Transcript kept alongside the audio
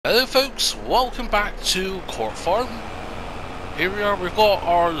Hello folks, welcome back to Court Farm. Here we are, we've got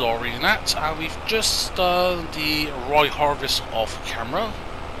our lorry in that, and we've just done the rye harvest off camera.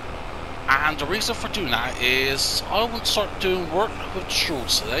 And the reason for doing that is I want to start doing work with straw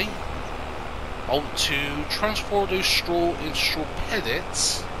today. I want to transform those straw into straw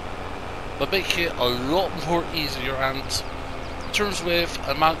pellets, but make it a lot more easier, and in terms with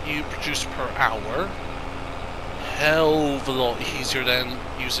amount you produce per hour, hell of a lot easier than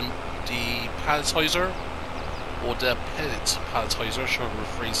using the palletizer, or the pellet palletizer, should I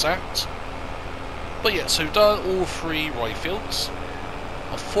rephrase that. But yeah, so we've done all 3 rye fields.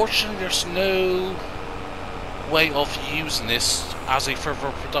 Unfortunately, there's no way of using this as a further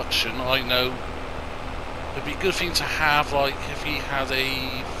production. I know it'd be a good thing to have, like if you had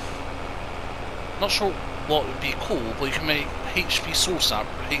a, not sure what would be cool, but you can make HP sauce out,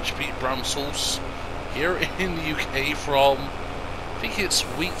 HP brown sauce here in the UK from, I think it's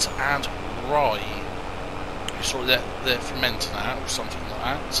wheat and rye. You sort of let it ferment that or something like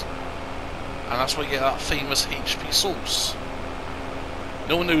that, and that's where you get that famous HP sauce.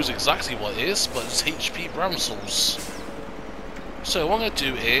 No one knows exactly what it is, but it's HP brown sauce. So what I'm going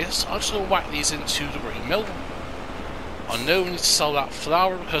to do is, I'm just going to whack these into the grain mill. I know we need to sell that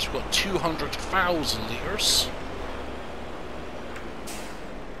flour because we've got 200,000 litres.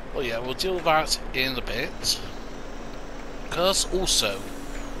 Well, yeah, we'll deal with that in a bit. Because also,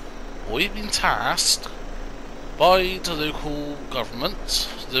 we've been tasked by the local government,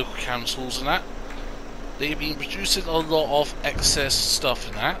 local councils and that. They've been producing a lot of excess stuff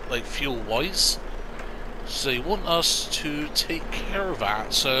in that, like fuel wise. So they want us to take care of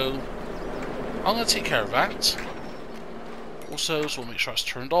that, so I'm going to take care of that. Also, so we'll make sure it's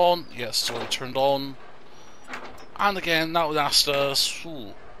turned on. Yes, it's already turned on. And again, that would last us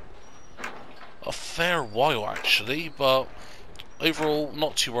a fair while actually, but overall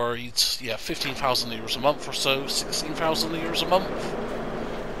not too worried. Yeah, 15,000 litres a month or so, 16,000 litres a month.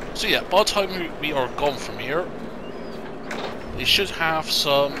 So yeah, by the time we are gone from here, they should have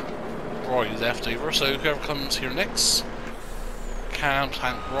some rye left over, so whoever comes here next can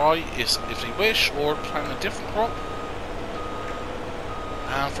plant rye if they wish, or plant a different crop.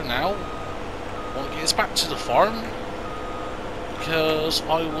 And for now, I want to get us back to the farm, because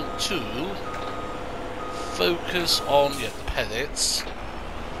I want to focus on the pellets.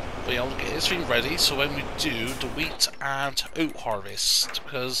 But yeah, I'll get this thing ready so when we do the wheat and oat harvest,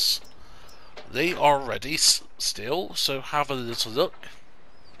 because they are ready still, so have a little look.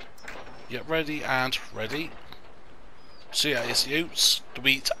 Get ready and ready. So yeah, it's the oats, the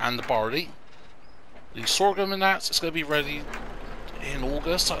wheat and the barley. The sorghum and that, it's going to be ready in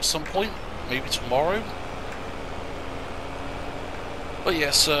August at some point, maybe tomorrow. But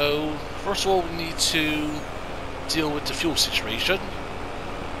yeah, so first of all we need to deal with the fuel situation.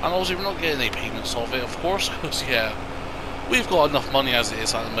 And obviously we're not getting any payments of it, of course, because yeah, we've got enough money as it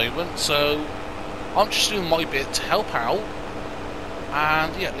is at the moment, so I'm just doing my bit to help out.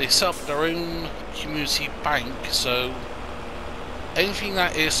 And yeah, they set up their own community bank, so anything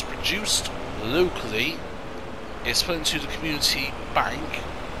that is produced locally is put into the community bank,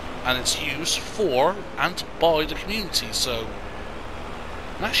 and it's used for and by the community. So,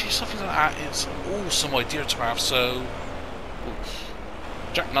 and actually something like that is an awesome idea to have. So, oof,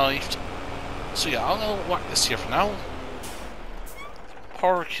 jackknifed. So yeah, I'm gonna whack this here for now,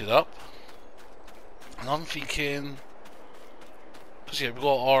 park it up, and I'm thinking, because yeah, we've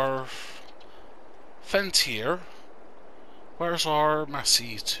got our Fent here. Where's our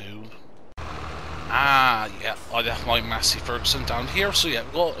Massey tube? Ah, yeah, I left my Massey Ferguson down here. So yeah,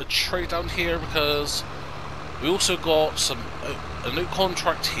 we've got a tray down here because we also got some a new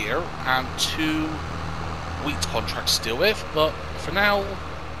contract here and 2 wheat contracts to deal with. But for now,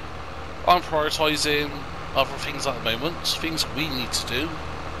 I'm prioritising other things at the moment, things we need to do.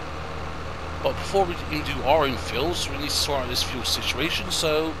 But before we can do our own fields, we need to sort out this fuel situation.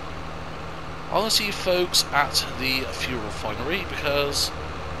 So I'm going to see folks at the fuel refinery, because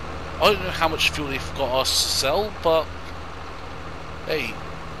I don't know how much fuel they've got us to sell, but hey,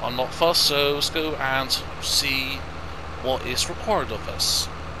 I'm not fussed, so let's go and see what is required of us.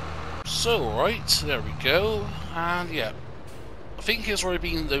 So, right, there we go, and yeah, I think it's already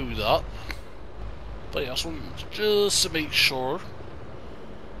been loaded up, but yeah, just to make sure.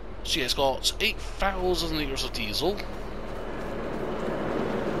 So yeah, it's got 8,000 litres of diesel.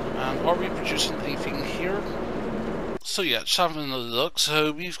 And are we producing anything here? So yeah, just having a look,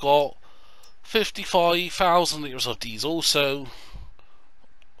 so we've got 55,000 litres of diesel, so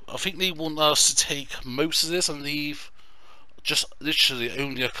I think they want us to take most of this and leave just literally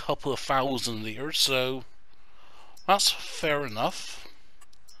only a couple of thousand litres, so that's fair enough.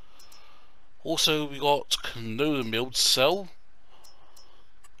 Also, we got canola meal to sell.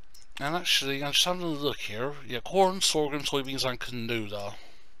 And actually, I'm just having a look here. Yeah, corn, sorghum, soybeans, and canola.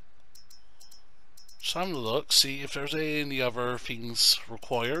 Just having a look, see if there's any other things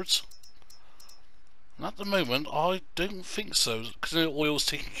required. And at the moment, I don't think so. Canola oil is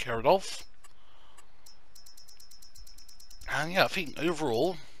taken care of. And yeah, I think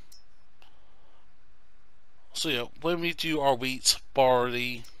overall. So yeah, when we do our wheat,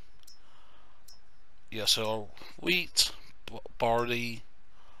 barley. Yeah, so our wheat, barley.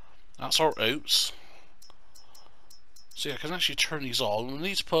 That's our oats. So yeah, I can actually turn these on. We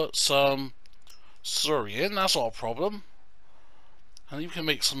need to put some slurry in, that's not a problem. And you can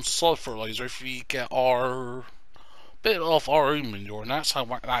make some solid fertilizer if we get our bit of our own manure, and that's how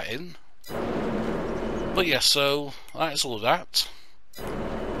we whack that in. But yeah, so that is all of that.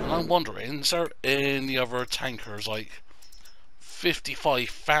 And I'm wondering, is there any other tankers like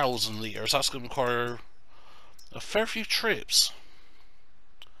 55,000 litres? That's going to require a fair few trips.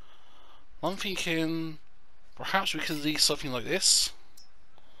 I'm thinking perhaps we could lease something like this.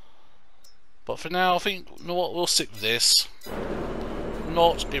 But for now, I think, you know what, we'll stick with this.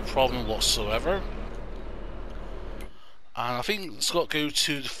 Not a problem whatsoever. And I think it's got to go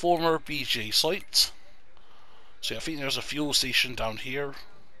to the former BJ site. So yeah, I think there's a fuel station down here.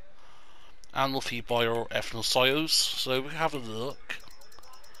 And we'll feed by our ethanol silos. So we can have a look.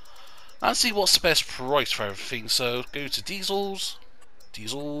 And see what's the best price for everything. So go to diesels.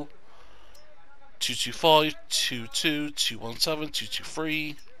 Diesel. 225, 22, 217,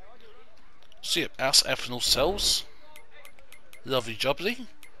 223. So yep, that's ethanol cells. Lovely jubbly.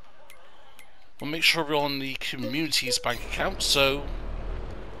 We'll make sure we're on the community's bank account, so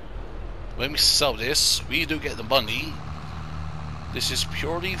when we sell this, we do get the money. This is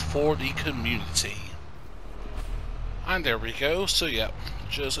purely for the community. And there we go, so yeah,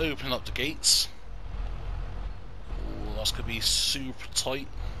 just open up the gates. Ooh, that's gonna be super tight.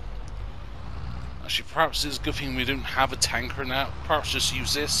 Actually, perhaps it's a good thing we don't have a tanker now. Perhaps just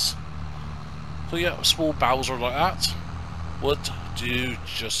use this. So yeah, a small Bowser like that would do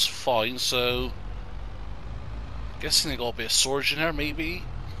just fine. So guessing they got a bit of storage in there, maybe.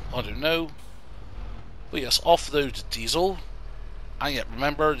 I don't know. But yes, offload the diesel. And yet,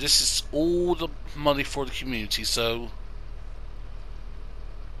 remember, this is all the money for the community, so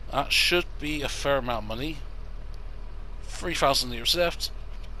that should be a fair amount of money. 3,000 litres left.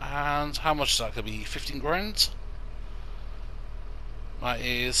 And how much is that going to be? 15 grand? That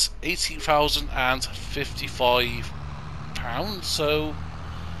is £18,055. So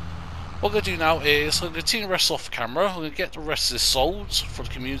what I'm going to do now is I'm going to continue the rest off camera. I'm going to get the rest of this sold for the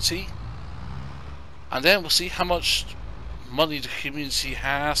community. And then we'll see how much money the community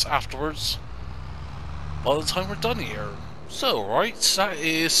has afterwards by the time we're done here. So right, that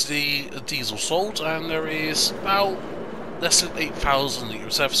is the diesel sold, and there is about less than 8,000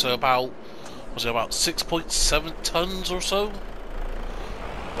 litres left, so about, was it about 6.7 tons or so?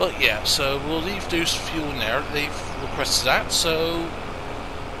 But yeah, so we'll leave those fuel in there. They've requested that, so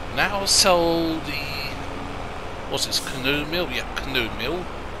now I'll sell the, what's this, canola meal? Yeah, canola meal.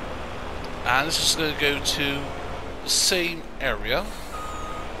 And this is going to go to the same area.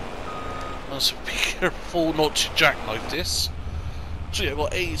 So be careful not to jackknife this. So yeah, we've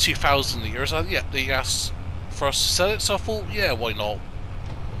got 82,000 litres, and yeah, they asked for us to sell it, so I thought, yeah, why not?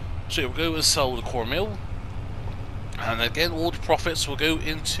 So yeah, we'll go and sell the cornmeal. And again, all the profits will go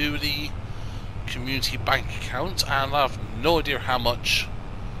into the community bank account, and I have no idea how much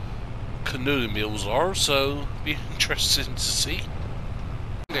canola meals are, so it'll be interesting to see.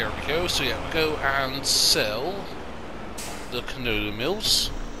 There we go, so yeah, we'll go and sell the canola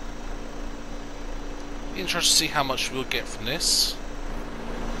meals. Be interested to see how much we'll get from this.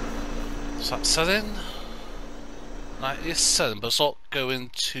 So that's selling. That is selling, but it's not going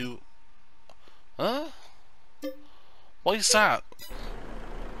to... Huh? Why is that?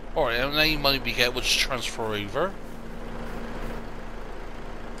 Alright, and any money we get will just transfer over.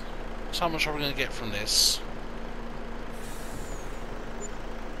 So how much are we going to get from this?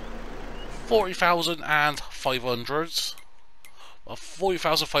 40,500. Well,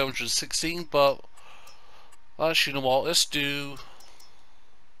 40,516, but actually, you know what? Let's do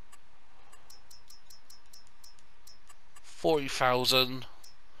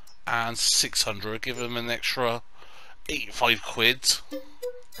 40,600. Give them an extra 85 quid.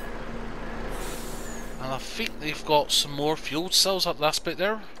 And I think they've got some more fuel cells at the last bit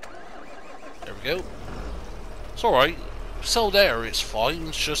there. There we go. It's alright. Cell there, it's fine.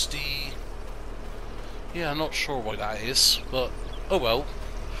 It's just the... Yeah, I'm not sure why that is, but oh well.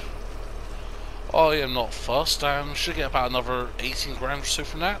 I am not fussed, and should get about another 18 grand or so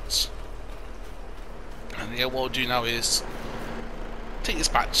from that. And yeah, what I'll do now is take this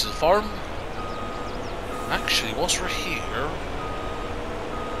back to the farm. Actually, whilst we're here,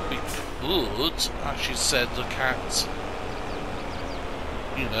 we could actually look at,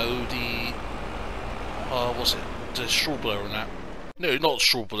 you know, the what's it? The straw blower and that. No, not the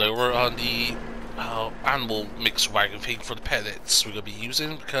straw blower, the animal mix wagon thing for the pellets we're going to be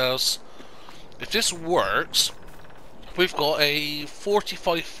using, because if this works, we've got a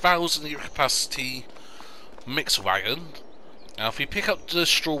 45,000 litre capacity mix wagon. Now if we pick up the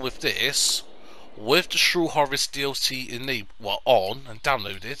straw with this, with the straw harvest DLC on and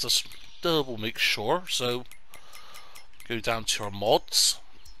download it, just double make sure. So go down to our mods,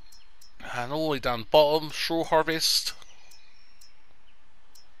 and all the way down the bottom, straw harvest.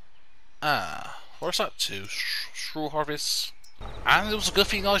 Where's that to? Straw harvest. And it was a good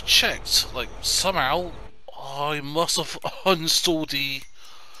thing I checked. Like, somehow I must have uninstalled the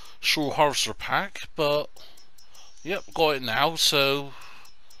straw harvester pack, but yep, got it now. So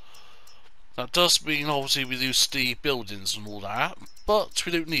that does mean obviously we lose the buildings and all that, but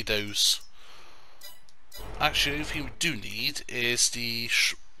we don't need those. Actually, the only thing we do need is the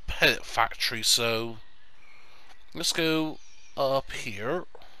pellet factory, so let's go up here.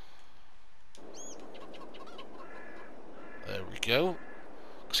 There we go.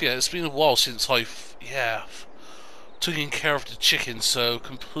 So yeah, it's been a while since I've taken care of the chickens, so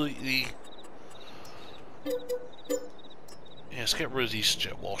completely. Yeah, let's get rid of these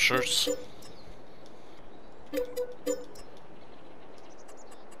jet washers.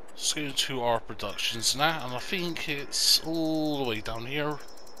 Let's go to our productions now, and I think it's all the way down here.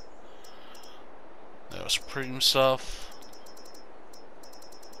 There's premium stuff.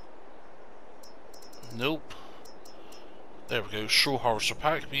 Nope. There we go, straw harvester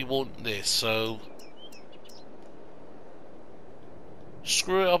pack. We want this, so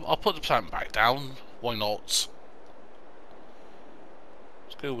screw it up. I'll put the plant back down. Why not?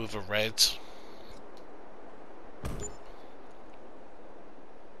 Let's go with a red.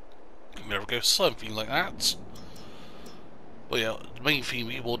 There we go, something like that. But yeah, the main thing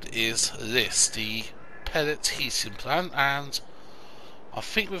we want is this, the pellet heating plant, and I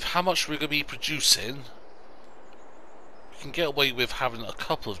think with how much we're going to be producing, we can get away with having a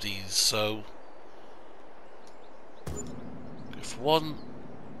couple of these. So go for 1,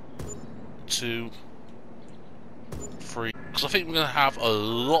 2, 3, because I think we're going to have a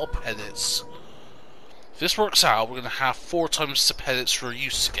lot of pellets. If this works out, we're going to have 4 times the pellets we're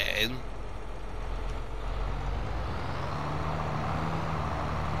used to getting.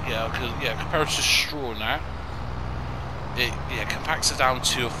 Yeah, compared to straw now, it compacts it down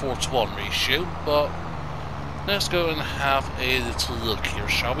to a 4:1 ratio. But let's go and have a little look here,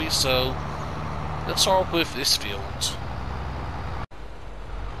 shall we? So let's start with this field.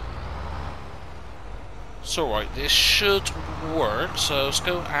 So right, this should work. So let's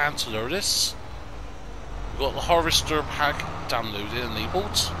go and load this. We've got the harvester pack downloaded and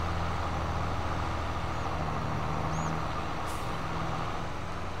enabled.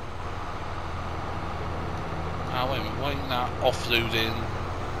 Wait a minute, why isn't that offloading?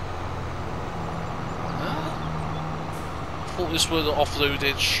 I thought this would have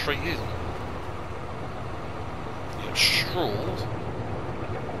offloaded straight in. Yeah, straw.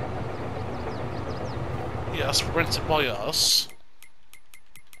 Yeah, that's rented by us.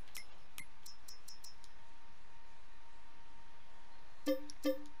 If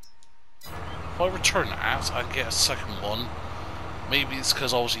I return that and get a second one, maybe it's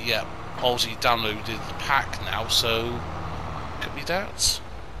because obviously, obviously downloaded the pack now, so could be that.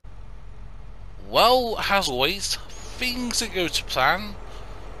 Well, as always, things that go to plan.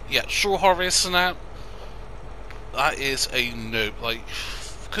 Yeah, straw harvest and that is a nope. Like,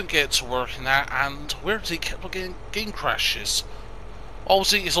 couldn't get it to work in that, and weirdly kept on getting game crashes.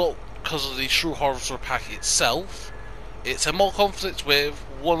 Obviously, it's not because of the straw harvester pack itself. It's a mod conflict with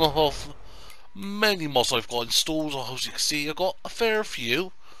one of many mods I've got installed. As you can see, I've got a fair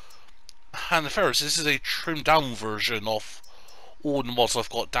few. And the fairest, this is a trimmed down version of all the mods I've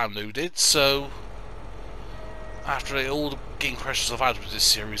got downloaded, so after all the game crashes I've had with this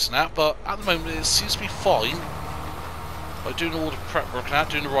series and that, but at the moment it seems to be fine. By doing all the prep work and that,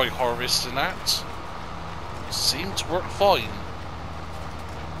 doing the right harvest and that, it seemed to work fine.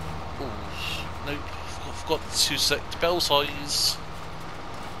 Ooh, nope, I forgot to select the bell size.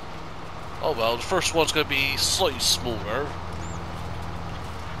 Oh well, the first one's going to be slightly smaller.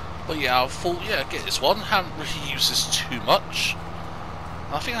 But yeah, I thought, get this one. Haven't really used this too much.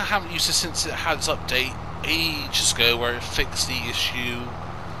 I think I haven't used this since it had its update ages ago, where it fixed the issue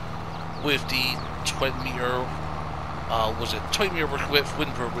with the 20 meter, 20 meter working width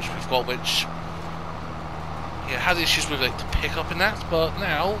wind probe, which we've got, which yeah, had issues with like the pickup and that, but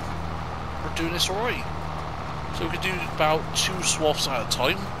now we're doing this alright. So we could do about 2 swaths at a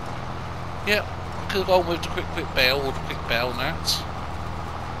time. Yeah, I could have gone with the quick bail or the quick bail and that.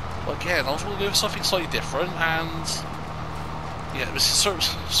 But again, I was going to go with something slightly different, and yeah, this is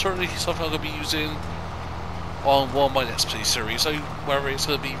certainly something I'm going to be using on one of my Let's Play series. So whether it's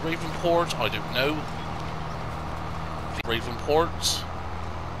going to be Ravenport, I don't know. Ravenport.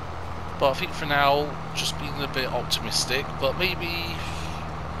 But I think for now, just being a bit optimistic, but maybe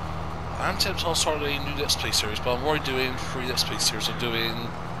I'm tempted to start a new Let's Play series, but I'm already doing 3 Let's Play series. I'm doing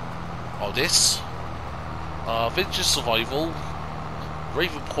this, Vintage Survival,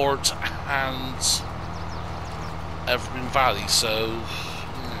 Ravenport, and Evergreen Valley, so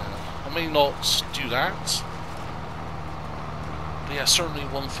yeah, I may not do that. But yeah, certainly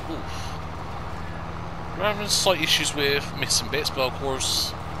one for... We're having slight issues with missing bits, but of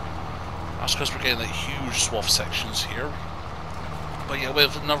course that's because we're getting like huge swath sections here. But yeah,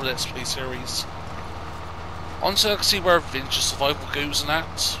 with another Let's Play series, honestly I can see where Vintage Survival goes and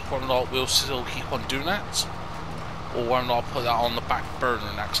that, whether or not we'll still keep on doing that, or whether or not I'll put that on the back burner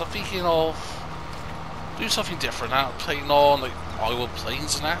now, because I'm thinking of doing something different now, playing on like Iowa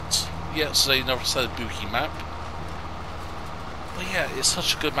Plains and that. Yeah, so they never said a Buki map. But yeah, it's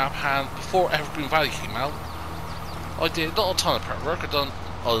such a good map, and before Evergreen Valley came out, I did not a ton of prep work. I've done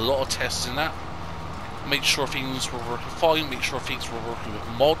a lot of tests in that, made sure things were working fine, make sure things were working with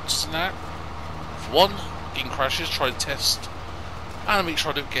mods and that. For one, game crashes, try to test and make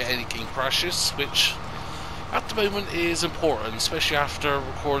sure I don't get any game crashes, which at the moment is important, especially after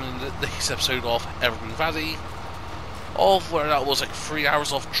recording the next episode of Evergreen Valley, of where that was like 3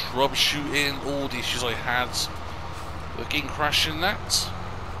 hours of troubleshooting all the issues I had with game crashing and that.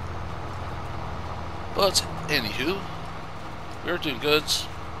 But anywho, we're doing good.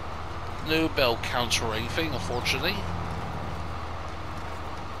 No bell counter or anything, unfortunately.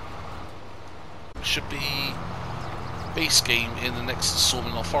 Should be base game in the next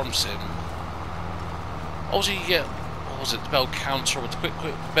installment of Farm Sim. Obviously you get, what was it, the bell counter with the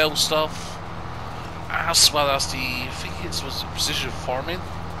quick bell stuff, as well as the, I think it was precision farming.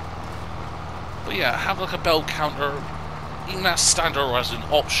 But yeah, have like a bell counter, even that standard as an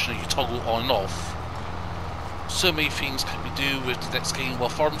option that you toggle on and off. So many things can be do with the next game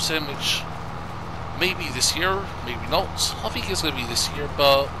of Farm Sim, which maybe this year, maybe not. I think it's going to be this year,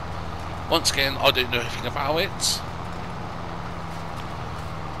 but once again, I don't know anything about it.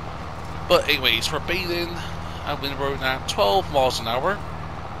 But anyways, we're bailing and we're running at 12 miles an hour.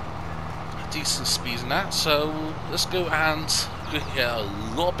 A decent speed in that, so let's go and get a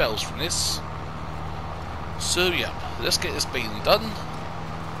lot of bells from this. So yeah, let's get this bailing done.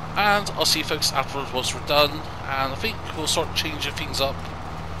 And I'll see you folks afterwards once we're done, and I think we'll start changing things up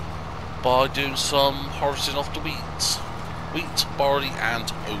by doing some harvesting of the wheat, barley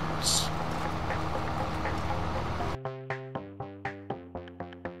and oats.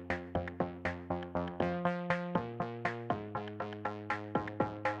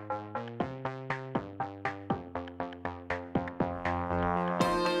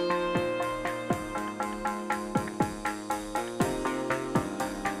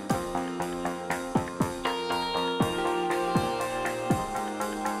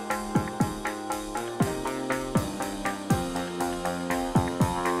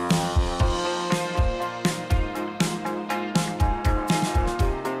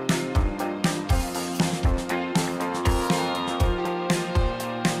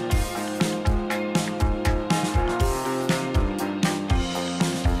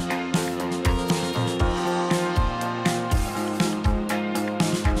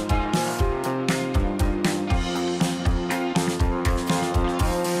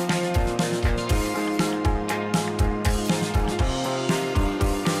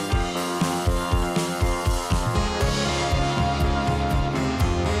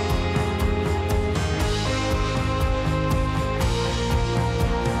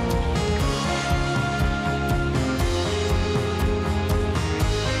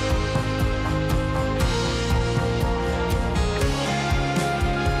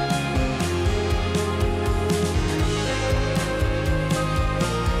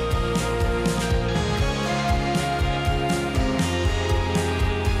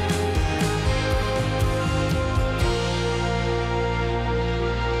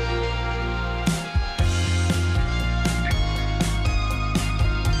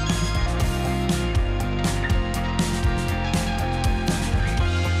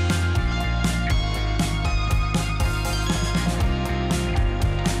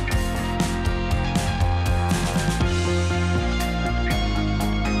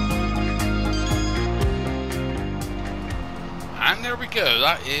 And there we go,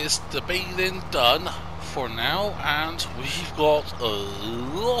 that is the baling done for now, and we've got a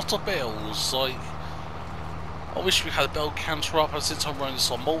lot of bells. Like, I wish we had a bell counter up, and since I'm running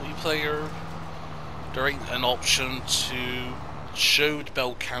this on multiplayer, there ain't an option to show the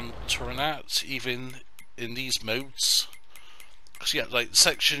bell counter and that, even in these modes. Because yeah, like the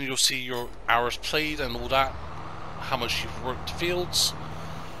section you'll see your hours played and all that, how much you've worked the fields.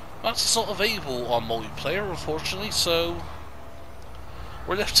 That's not available on multiplayer, unfortunately, so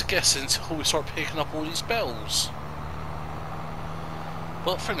we're left to guess until we start picking up all these bells.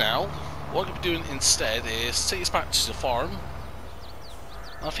 But for now, what I'm doing instead is take us back to the farm.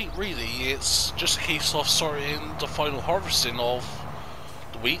 I think really it's just a case of starting the final harvesting of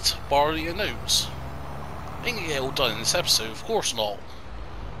the wheat, barley and oats. Ain't gonna get it all done in this episode, of course not.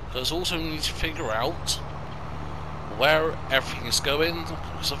 Because also we need to figure out where everything is going.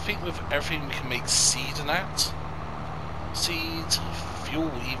 Because I think with everything we can make seed and that. Seed,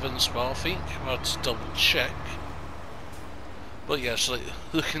 fuel even as well, I think. I'll have to double check. But yeah, so like,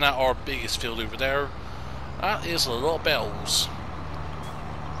 looking at our biggest field over there, that is a lot of bells.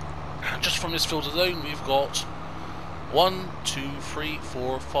 And just from this field alone, we've got 1, 2, 3,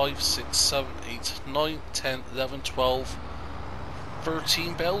 4, 5, 6, 7, 8, 9, 10, 11, 12,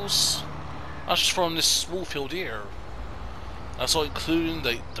 13 bells. That's just from this small field here. That's not including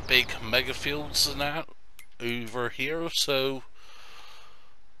the big mega fields and that over here. So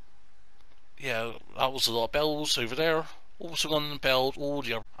yeah, that was a lot of bells over there. Also gone and belled all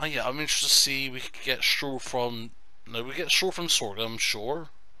the other. And yeah, I'm interested to see we could get straw from. No, we get straw from sorghum, sure.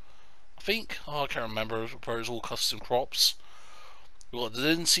 I think. Oh, I can't remember where it's all custom crops. We've got the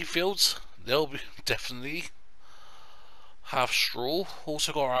linseed fields. They'll be definitely have straw.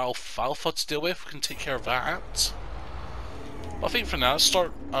 Also got our alfalfa to deal with. We can take care of that. I think for now,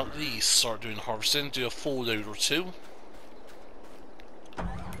 at least start doing harvesting. Do a full load or two.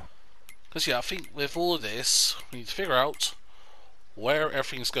 Because yeah, I think with all of this, we need to figure out where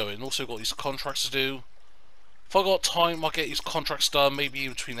everything's going. Also got these contracts to do. If I got time, I'll get these contracts done, maybe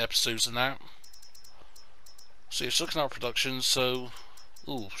in between episodes and that. So it's looking at our production, so...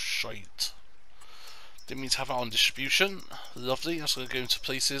 Ooh, shite. Didn't mean to have that on distribution. Lovely, that's going to go into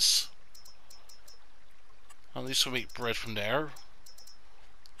places. At least we'll make bread from there.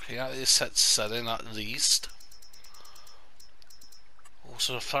 Okay, that is set to selling at least.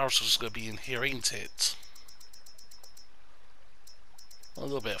 Also, the flour's just going to be in here, ain't it? A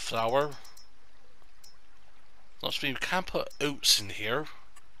little bit of flour. That's mean we can put oats in here.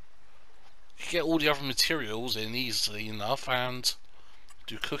 You can get all the other materials in easily enough and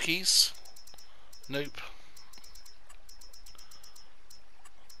do cookies. Nope.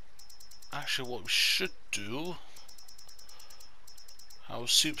 Actually, what we should do. How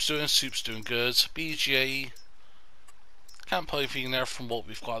soup's doing? Soup's doing good. BGA. Can't put anything in there from what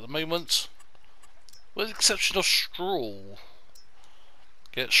we've got at the moment. With the exception of straw.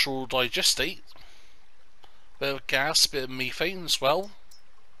 Get straw digestate. Bit of gas, bit of methane as well.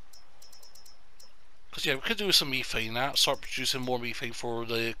 Because yeah, we could do some methane that. Start producing more methane for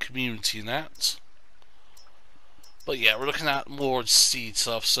the community and that. But yeah, we're looking at more seed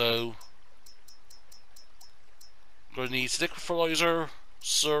stuff, so... We're going to need liquid fertilizer,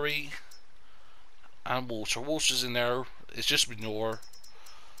 slurry, and water. Water's in there. It's just manure.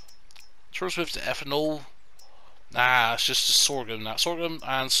 Turns with the ethanol. Nah, it's just the sorghum. That sorghum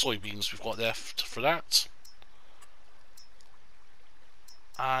and soybeans we've got left for that.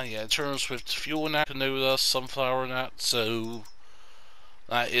 Yeah, in terms with fuel and that, canola, sunflower and that, so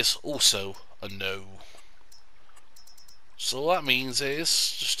that is also a no. So all that means is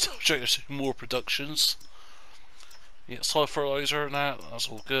just check out more productions. Yeah, soil fertilizer and that's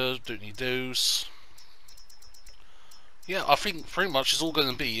all good. Don't need those. Yeah, I think pretty much it's all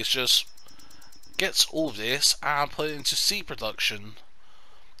going to be is just get all of this and put it into seed production.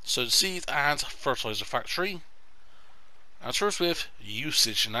 So the seed and fertilizer factory. And first with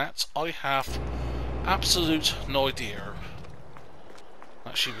usage and that, I have absolute no idea.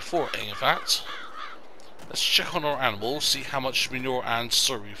 Actually, before any of that, let's check on our animals, see how much manure and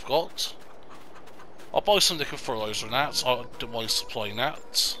slurry we've got. I'll buy some liquid fertilizer and that, so I don't mind supplying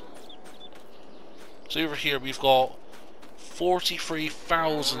that. So over here we've got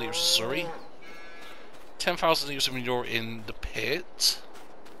 43,000 litres of slurry, 10,000 litres of manure in the pit.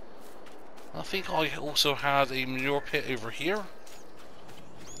 I think I also had a manure pit over here.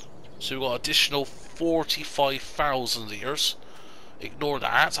 So we've got additional 45,000 litres. Ignore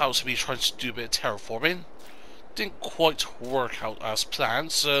that, I was to be trying to do a bit of terraforming. Didn't quite work out as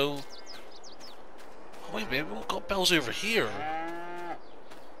planned, so... Oh, wait a minute, we've got bells over here.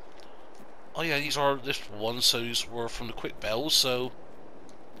 Oh yeah, these are this one, so these were from the quick bells, so...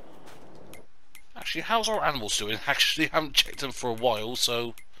 Actually, how's our animals doing? Actually, I haven't checked them for a while,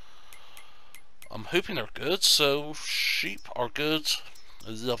 so... I'm hoping they're good, so... Sheep are good.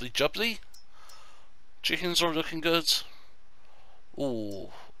 Lovely jubbly. Chickens are looking good. Ooh,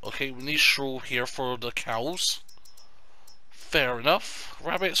 okay, we need straw here for the cows. Fair enough.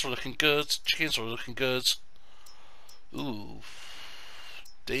 Rabbits are looking good. Chickens are looking good. Ooh.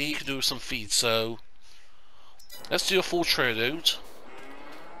 They can do with some feed, so... Let's do a full tray load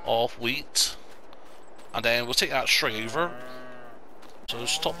of wheat. And then we'll take that straight over. So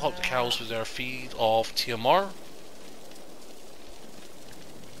stop up the cows with their feed of TMR.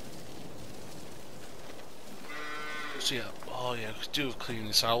 So yeah, oh yeah, do clean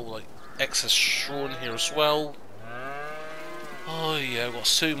this out, like excess straw in here as well. Oh yeah, we've got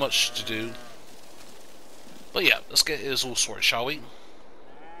so much to do. But yeah, let's get this all sorted, shall we?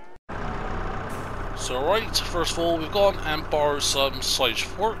 So right, first of all, we've gone and borrowed some silage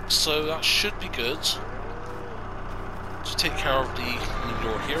forks, so that should be good to take care of the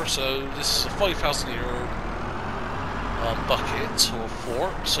manure here. So this is a 5,000 litre bucket or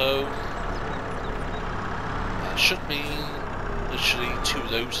fork, so that should mean literally 2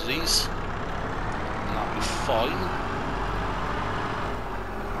 loads of these, and that'll be fine.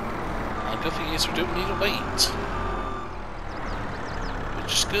 And the good thing is we don't need a weight,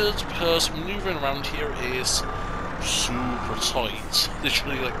 which is good because manoeuvring around here is super tight,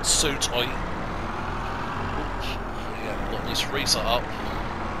 literally like so tight. Let's raise that up.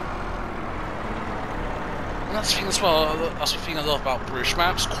 And that's the thing as well, that's the thing I love about British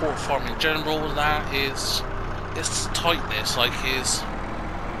maps, court farming in general, and that is its tightness, like is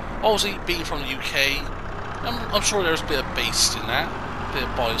obviously being from the UK, I'm sure there's a bit of base in that, a bit of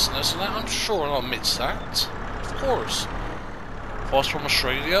biasness in that, I'm sure I'll admit to that, of course. If I was from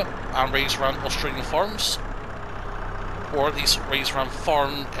Australia and raised around Australian farms, or at least raised around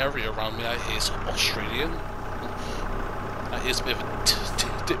farm area around me that is Australian. That is a bit of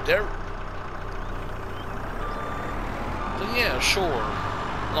a dip there. But yeah, sure.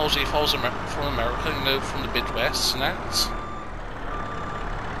 And obviously if I was from America, you know, from the Midwest and that,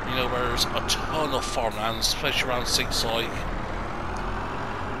 you know, where there's a ton of farmlands, especially around states like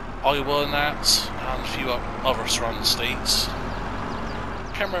Iowa and that, and a few other surrounding states.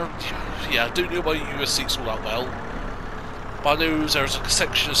 Can't remember, yeah, I don't know about US states all that well, but I know there's a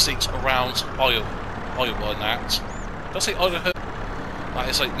section of states around Iowa and that. Did I say Idaho? That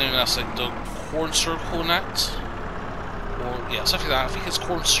is like known as like the corn circle and that. Or yeah, something like that. I think it's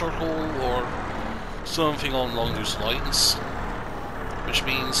corn circle or something along those lines. Which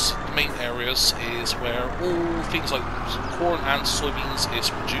means the main areas is where all things like corn and soybeans is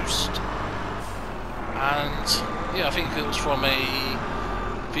produced. And yeah, I think it was from a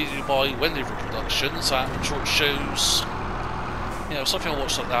video by Wendover Productions that sort of shows, you know, something I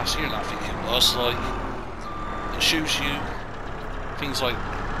watched like last year, and I think it was like, it shows you things like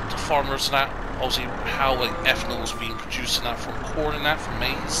the farmers and that, obviously how like ethanol is being produced and that from corn and that, from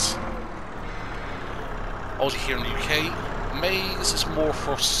maize. Obviously here in the UK, maize is more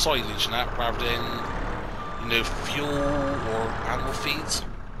for silage and that rather than, you know, fuel or animal feeds.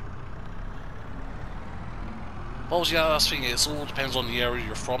 But obviously the last thing is, it all depends on the area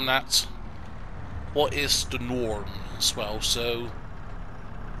you're from that. What is the norm as well, so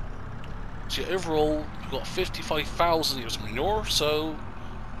yeah, overall, we've got 55,000 litres of manure, so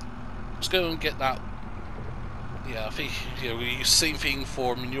let's go and get that. Yeah, I think, you know, we use the same thing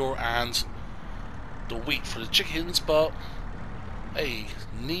for manure and the wheat for the chickens, but hey,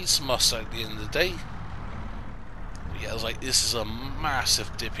 needs must at the end of the day. But yeah, it's like, this is a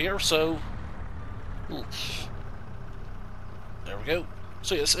massive dip here, so oof. There we go.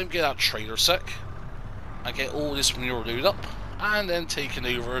 So yeah, let's get that trailer sec and get all this manure loaded up, and then taken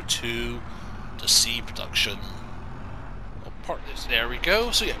over to the seed production. I'll part this. There we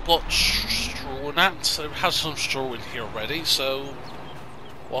go. So yeah, got straw in that. So it has some straw in here already. So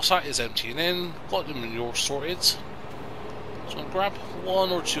whilst that is emptying in, got the manure sorted. So I'm gonna grab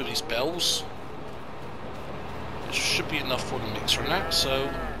 1 or 2 of these bells. It should be enough for the mixer in that. So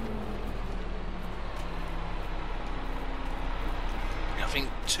I think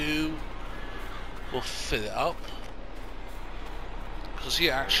 2 will fill it up. Because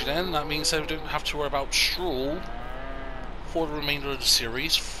yeah, actually then, that means I don't have to worry about straw for the remainder of the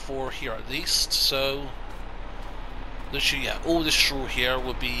series, for here at least, so literally yeah, all this straw here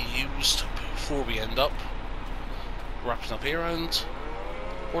will be used before we end up wrapping up here. And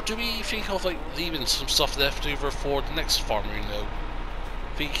or do we think of like leaving some stuff left over for the next farmer, you know?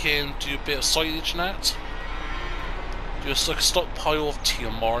 We can do a bit of silage in that. Just like a stockpile of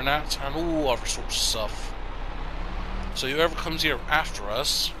TMR and that, and all other sorts of stuff. So whoever comes here after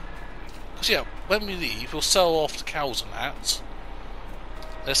us, because yeah, when we leave, we'll sell off the cows and that.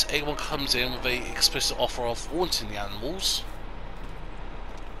 Unless anyone comes in with a explicit offer of wanting the animals.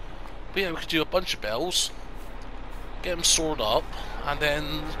 But yeah, we could do a bunch of bells, get them stored up, and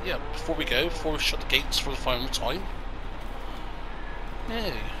then, yeah, before we go, before we shut the gates for the final time,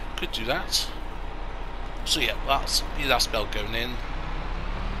 yeah, could do that. So yeah, that's the last bell going in.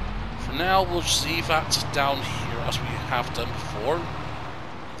 For now, we'll just leave that down here as we have done before.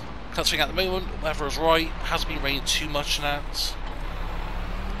 Considering at the moment, weather is right, hasn't been raining too much in that.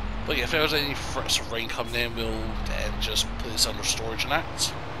 But yeah, if there's any threats of rain coming in, we'll then just put this under storage and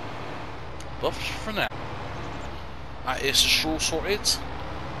that. But for now, that is the straw sorted.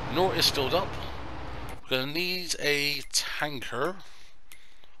 Manure is filled up. We're going to need a tanker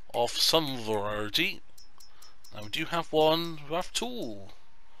of some variety. Now we do have one with our tool.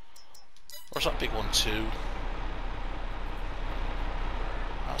 Where's that big one too?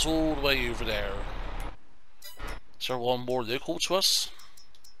 That's all the way over there. Is there one more local to us?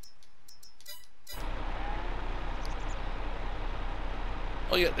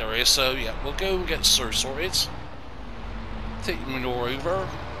 Oh yeah, there is. So yeah, we'll go and get the sewer sorted. Take the manure over,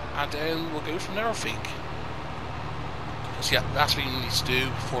 and then we'll go from there, I think. Because yeah, that's what we need to do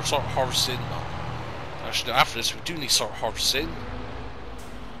before we start harvesting. Well, actually, no, after this, we do need to start harvesting.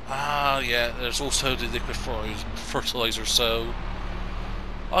 Ah, yeah, there's also the liquid fertilizer, so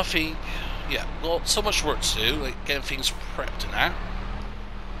I think, yeah, got so much work to do, like getting things prepped and that.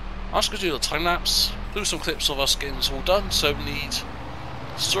 I'm just going to do a time lapse, do some clips of us getting this all done, so we need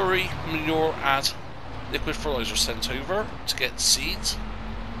slurry, manure, and liquid fertilizer sent over to get seed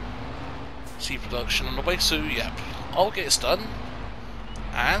production on the way. So yeah, I'll get this done,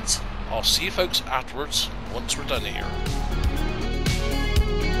 and I'll see you folks afterwards once we're done here.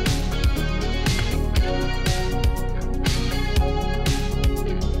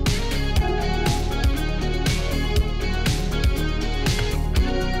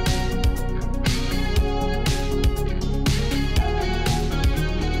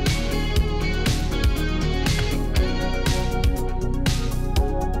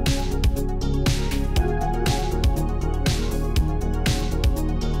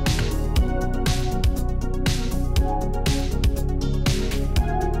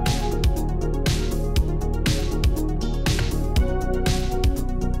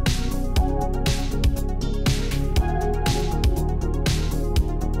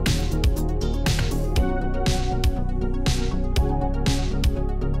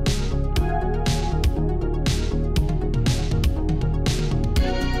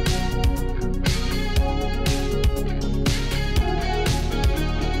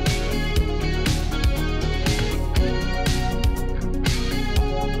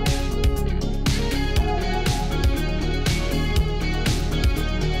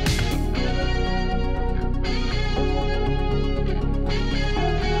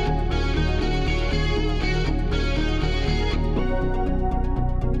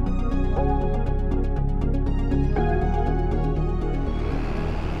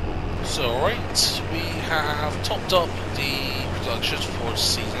 Topped up the production for the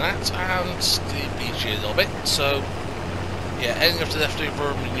season and the BG a little bit, so yeah, any of the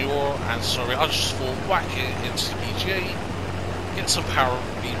leftover manure and sorry, I'll just full whack it into the BGA, get some power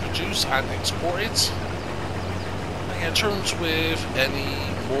being produced and exported. And yeah, in terms with any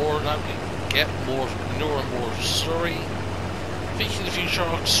more, now we can get more manure and more slurry. I think in the future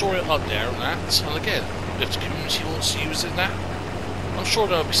I'll store it up there and that, and again, if the community wants to use it now, I'm sure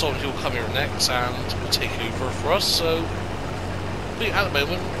there'll be someone who will come here next and will take over for us, so but at the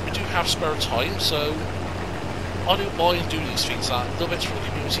moment we do have spare time, so I don't mind doing these things, that little bits for the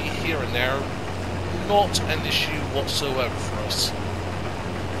community here and there, not an issue whatsoever for us.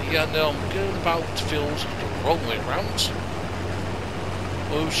 Yeah, no, I'm going about the field the wrong way around.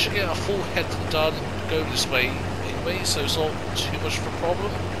 Well, we should get a full head done going this way anyway, so it's not too much of a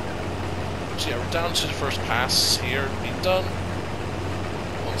problem. So yeah, we're down to the first pass here, being done.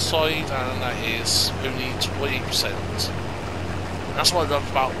 Side, and that is only 28%. That's what I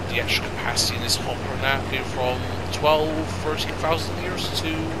love about the extra capacity in this hopper now, going from 13,000 litres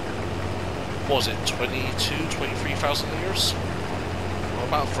to, what was it, 23,000 litres? Well,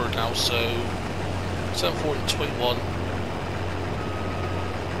 about a third now, so 740, 21.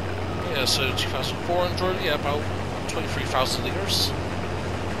 Yeah, so 2,400, yeah, about 23,000 litres.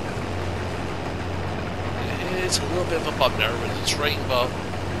 It is a little bit of a bummer with the terrain, but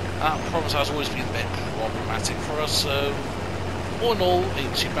that problem has always been a bit problematic for us, so all in all,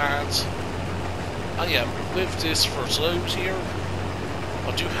 ain't too bad. And yeah, with this first load here,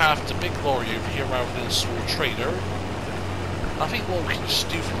 I do have the big lorry over here rather than a small trailer. I think what we can just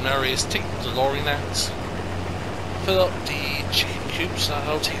do from there is take the lorry net, fill up the chicken coops,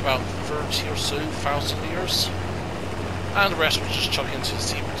 that'll take about 30 or so thousand litres, and the rest we'll just chuck into the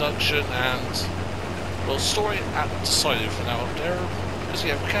seed production and we'll store it at the silo for now up there, because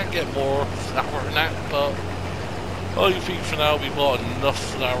yeah, we can't get more flour than that, but I think for now we've got enough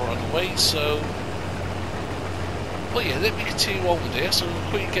flour on the way, so well yeah, let me continue on with this, so we'll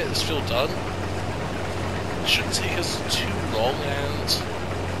quickly get this fill done. It shouldn't take us too long, and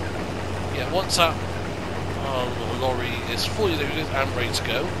yeah, once that lorry is fully loaded and ready to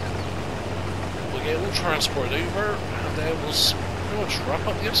go, we'll get it all transported over, and then we'll pretty much wrap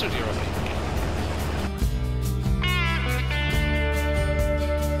up the episode here, I think.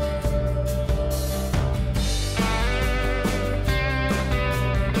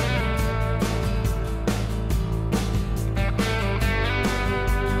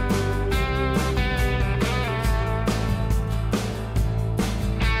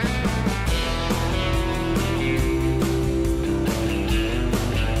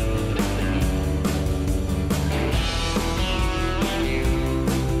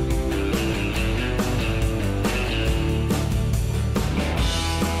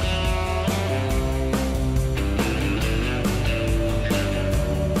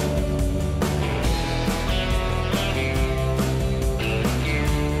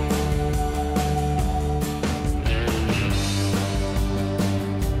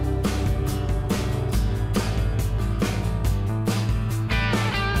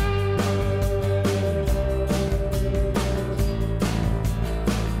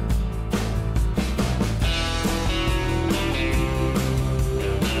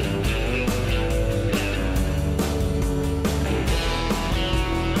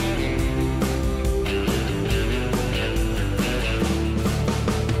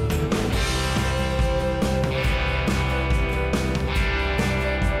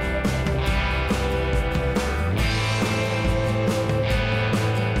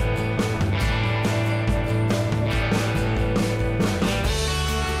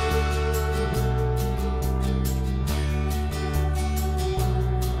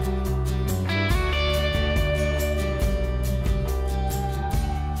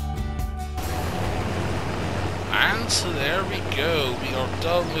 So there we go, we are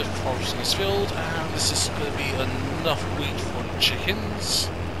done with harvesting this field, and this is going to be enough wheat for the chickens.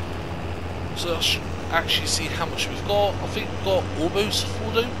 So I should actually see how much we've got. I think we've got almost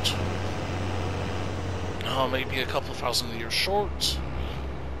full load. Maybe a couple of thousand litres short.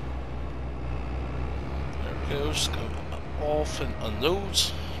 There we go, just go off and unload.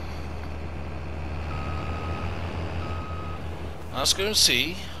 Let's go and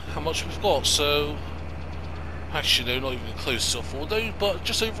see how much we've got. So actually, no, not even close to full load, but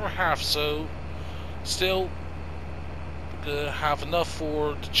just over half, so still gonna have enough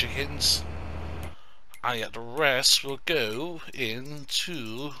for the chickens. And yet the rest will go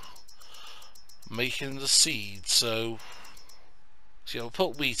into making the seed. So yeah, we'll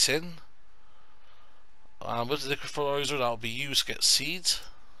put wheat in, and with the liquid fertilizer that will be used to get seed,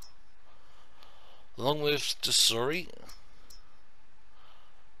 along with the slurry.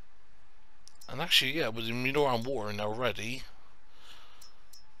 And actually, yeah, with the manure and water now ready,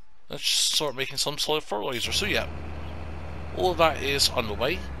 let's just start making some solid fertilizer. So yeah, all of that is on the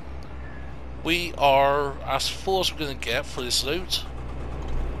way. We are as full as we're going to get for this load.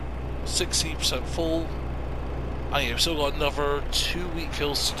 60% full. And yeah, we've still got another 2 wheat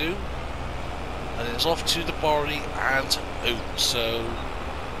fields to do. And then it's off to the barley and oat. So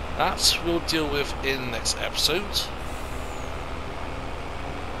that we'll deal with in the next episode.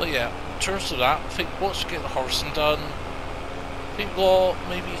 But yeah, in terms of that, I think once we get the harvesting done, I think we've got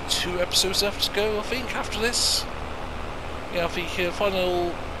maybe 2 episodes left to go, I think, after this. Yeah, I think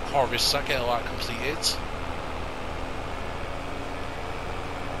final harvest, I get all that completed.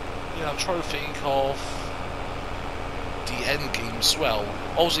 Yeah, I'm trying to think of the end game as well.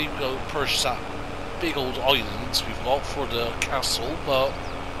 Obviously, we've got to purchase that big old island we've got for the castle, but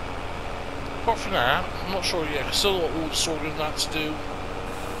apart from that, I'm not sure yet. Still got all the sorting that to do.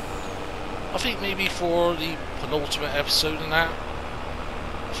 I think maybe for the penultimate episode and that,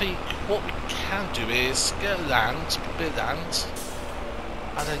 I think what we can do is get land, a bit of land,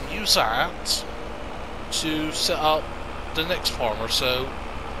 and then use that to set up the next farmer. So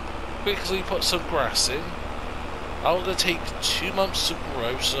quickly put some grass in. That'll gonna take 2 months to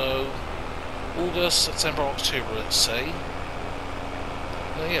grow, so August, September, October, let's say.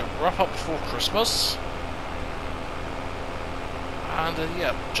 And then, yeah, wrap up before Christmas. and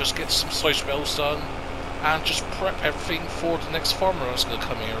yeah, just get some slice bells done, and just prep everything for the next farmer that's going to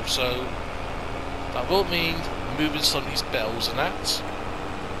come here. So that will mean moving some of these bells and that.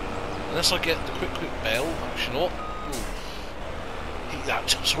 Unless I get the quick bell, actually not. Eat that,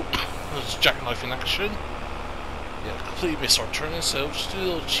 so there's a jackknife in action. Yeah, completely missed our turning, so just do a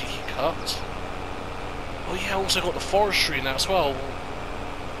little cheeky cut. Oh yeah, I also got the forestry in that as well.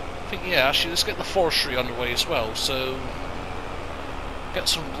 I think, yeah, actually let's get the forestry underway as well, so get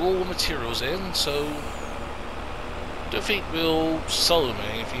some raw materials in. So I don't think we'll sell them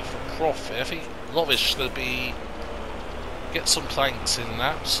anything for profit. I think a lot of it's just going to be get some planks in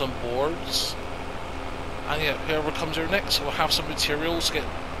that, some boards, and yeah, whoever comes here next will have some materials, get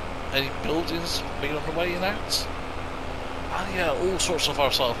any buildings made on the way in that. And yeah, all sorts of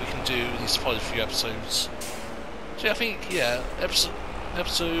other stuff we can do in these final few episodes. So yeah, I think, yeah,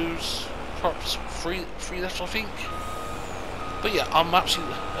 episodes perhaps three left, I think. But yeah, I'm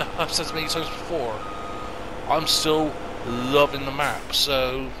absolutely, I've said it many times before, I'm still loving the map.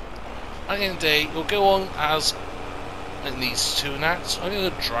 So at the end of the day, it'll go on as it needs to and that. I'm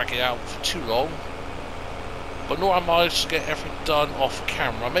going to drag it out for too long, but nor am I to get everything done off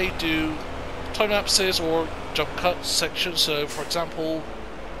camera. I may do time lapses or jump cut sections. So for example,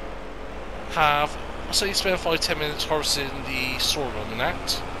 have, I say, spend 5-10 minutes harvesting the sorghum and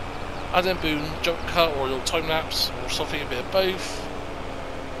that, and then boom, jump cut or a little time lapse or something, a bit of both,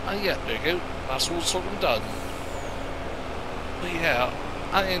 and yeah, there you go, that's all sorghum done. But yeah,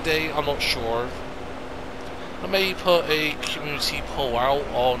 at the end of the day, I'm not sure. I may put a community poll out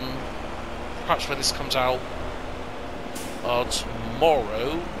on, perhaps when this comes out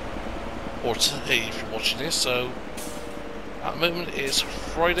tomorrow, or today if you're watching this. So at the moment it's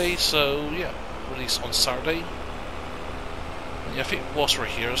Friday, so yeah, release on Saturday. And yeah, I think whilst we're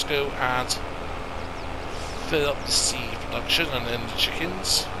here, let's go and fill up the seed production and then the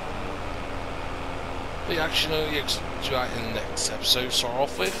chickens. But yeah, actually no, yeah, do that in the next episode to start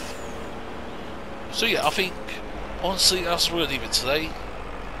off with. So yeah, I think, honestly, that's where we'll leave it today.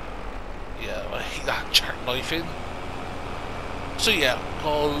 Yeah, I hate that jackknife in. So yeah,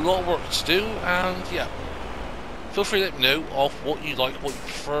 got a lot of work to do, and yeah, feel free to let me know of what you like, what you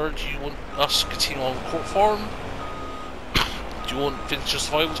prefer. Do you want us to continue on Court Farm? Do you want Vintage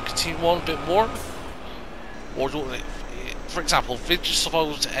Survival to continue on a bit more? Or do you want, for example, Vintage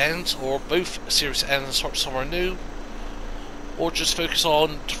Survival to end, or both series to end and start somewhere new? Or just focus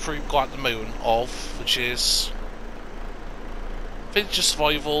on the three we've got at the moment of, which is Vintage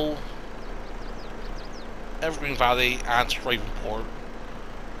Survival, Evergreen Valley, and Ravenport.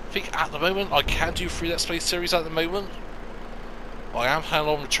 I think at the moment I can do 3 Let's Play series at the moment. I am planning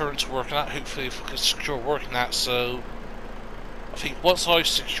on returning to working at, hopefully if I can secure working at. So I think once I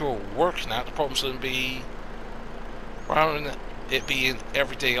secure working at, the problem's going to be, rather than it being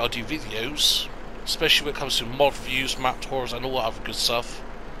every day I do videos, especially when it comes to mod reviews, map tours and all that other good stuff,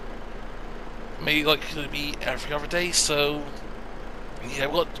 maybe like it'll be every other day. So yeah,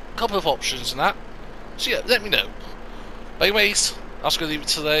 we've got a couple of options in that. So yeah, let me know. But anyways, that's going to leave it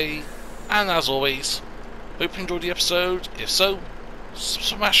today, and as always, hope you enjoyed the episode. If so,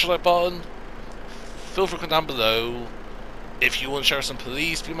 smash the like button, feel free to comment down below. If you want to share some,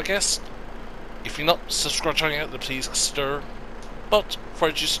 please be my guest. If you're not subscribed to the channel yet, then please consider. But before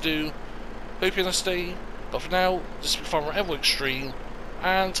I just do, hope you're going to stay. But for now, this has been Farmer Evo Extreme,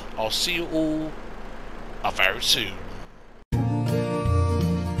 and I'll see you all very soon.